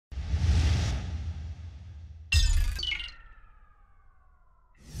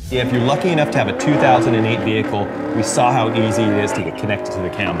If you're lucky enough to have a 2008 vehicle, we saw how easy it is to get connected to the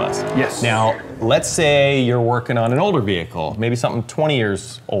CAN bus. Yes. Now, let's say you're working on an older vehicle, maybe something 20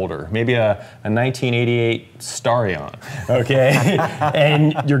 years older, maybe a 1988 Starion, okay?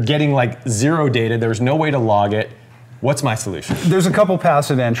 And you're getting like zero data, there's no way to log it. What's my solution? There's a couple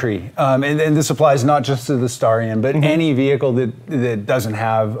paths of entry, and this applies not just to the Starion, but any vehicle that doesn't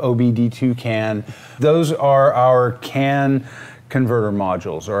have OBD2 CAN. Those are our CAN converter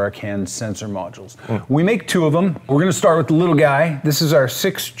modules, or our CAN sensor modules. We make two of them. We're gonna start with the little guy. This is our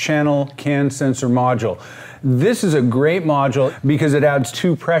 6-channel CAN sensor module. This is a great module because it adds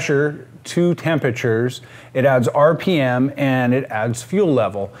 2 pressure, 2 temperatures, it adds RPM, and it adds fuel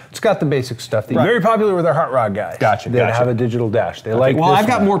level. It's got the basic stuff. Very popular with our hot rod guys. Gotcha. That have a digital dash. They like. Well, this I've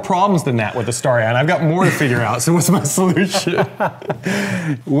got more problems than that with the Starion. I've got more to figure out. So what's my solution?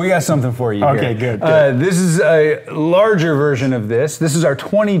 We got something for you. Okay, here. good. This is a larger version of this. This is our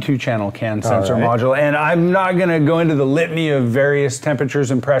 22-channel CAN sensor module, and I'm not going to go into the litany of various temperatures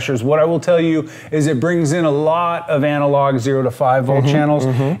and pressures. What I will tell you is it brings in a lot of analog 0 to 5 volt channels.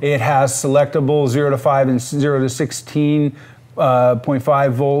 It has selectable 0 to 5 and 0 to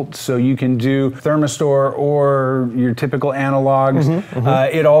 16.5 volts, so you can do thermistor or your typical analogs.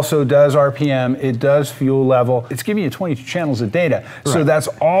 It also does RPM, it does fuel level. It's giving you 22 channels of data. So that's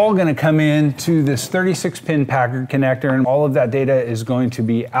all going to come into this 36-pin Packard connector, and all of that data is going to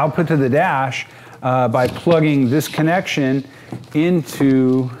be output to the dash by plugging this connection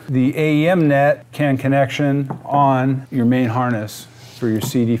into the AEMnet CAN connection on your main harness for your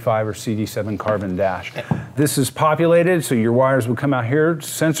CD5 or CD7 carbon dash. This is populated, so your wires will come out here,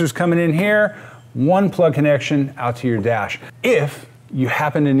 sensors coming in here, 1 plug connection out to your dash. If you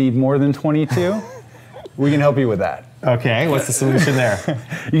happen to need more than 22, we can help you with that. Okay, what's the solution there?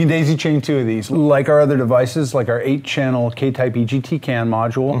 You can daisy chain 2 of these. Like our other devices, like our 8-channel K-type EGT CAN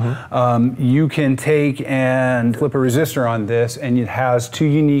module, you can take and flip a resistor on this, and it has 2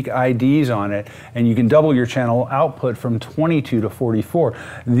 unique IDs on it, and you can double your channel output from 22 to 44.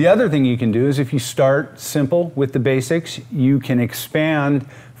 The other thing you can do is, if you start simple with the basics, you can expand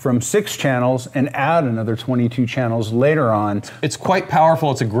from 6 channels and add another 22 channels later on. It's quite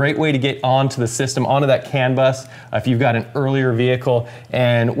powerful. It's a great way to get onto the system, onto that CAN bus if you've got an earlier vehicle,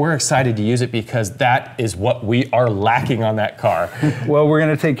 and we're excited to use it because that is what we are lacking on that car. Well, we're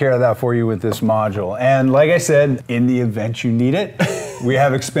going to take care of that for you with this module. And like I said, in the event you need it, we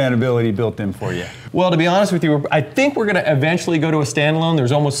have expandability built in for you. Well, to be honest with you, I think we're going to eventually go to a standalone.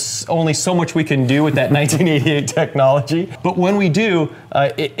 There's almost only so much we can do with that 1988 technology. But when we do,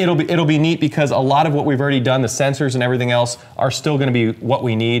 it'll be neat because a lot of what we've already done, the sensors and everything else, are still going to be what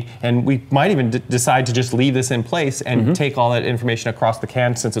we need. And we might even decide to just leave this in place and take all that information across the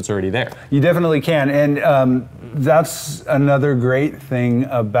CAN since it's already there. You definitely can. And that's another great thing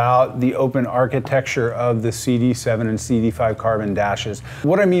about the open architecture of the CD7 and CD5 carbon dashes.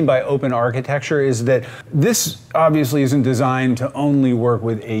 What I mean by open architecture is that this obviously isn't designed to only work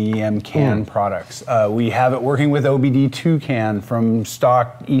with AEM CAN products. We have it working with OBD2 CAN from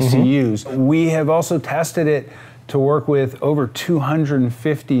stock ECUs. We have also tested it to work with over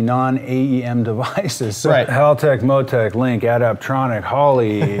 250 non-AEM devices. So Haltech, Motec, Link, Adaptronic,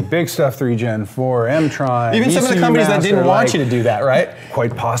 Holley, Big Stuff 3 Gen 4, M-Tron. Even some of the companies that didn't want you to do that, right?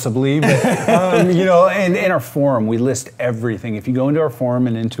 Quite possibly, but you know, and in our forum, we list everything. If you go into our forum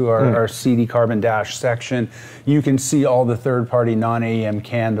and into our CD Carbon Dash section, you can see all the third-party non-AEM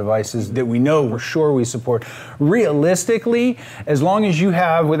CAN devices that we know for sure we support. Realistically, as long as you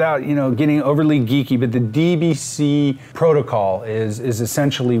have, without getting overly geeky, but the DBC protocol is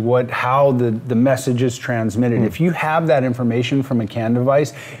essentially how the message is transmitted. If you have that information from a CAN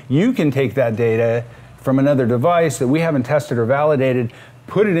device, you can take that data from another device that we haven't tested or validated,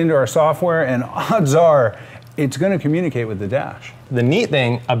 put it into our software, and odds are it's going to communicate with the dash. The neat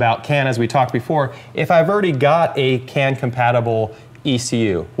thing about CAN, as we talked before, if I've already got a CAN compatible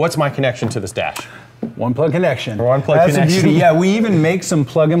ECU, what's my connection to this dash? One plug connection. One plug connection. That's the beauty. Yeah, we even make some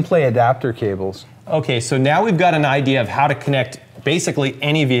plug and play adapter cables. Okay, so now we've got an idea of how to connect basically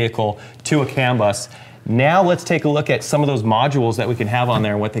any vehicle to a CAN bus. Now let's take a look at some of those modules that we can have on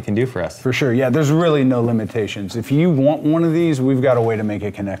there and what they can do for us. For sure, yeah, there's really no limitations. If you want one of these, we've got a way to make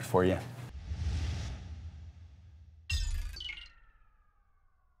it connect for you.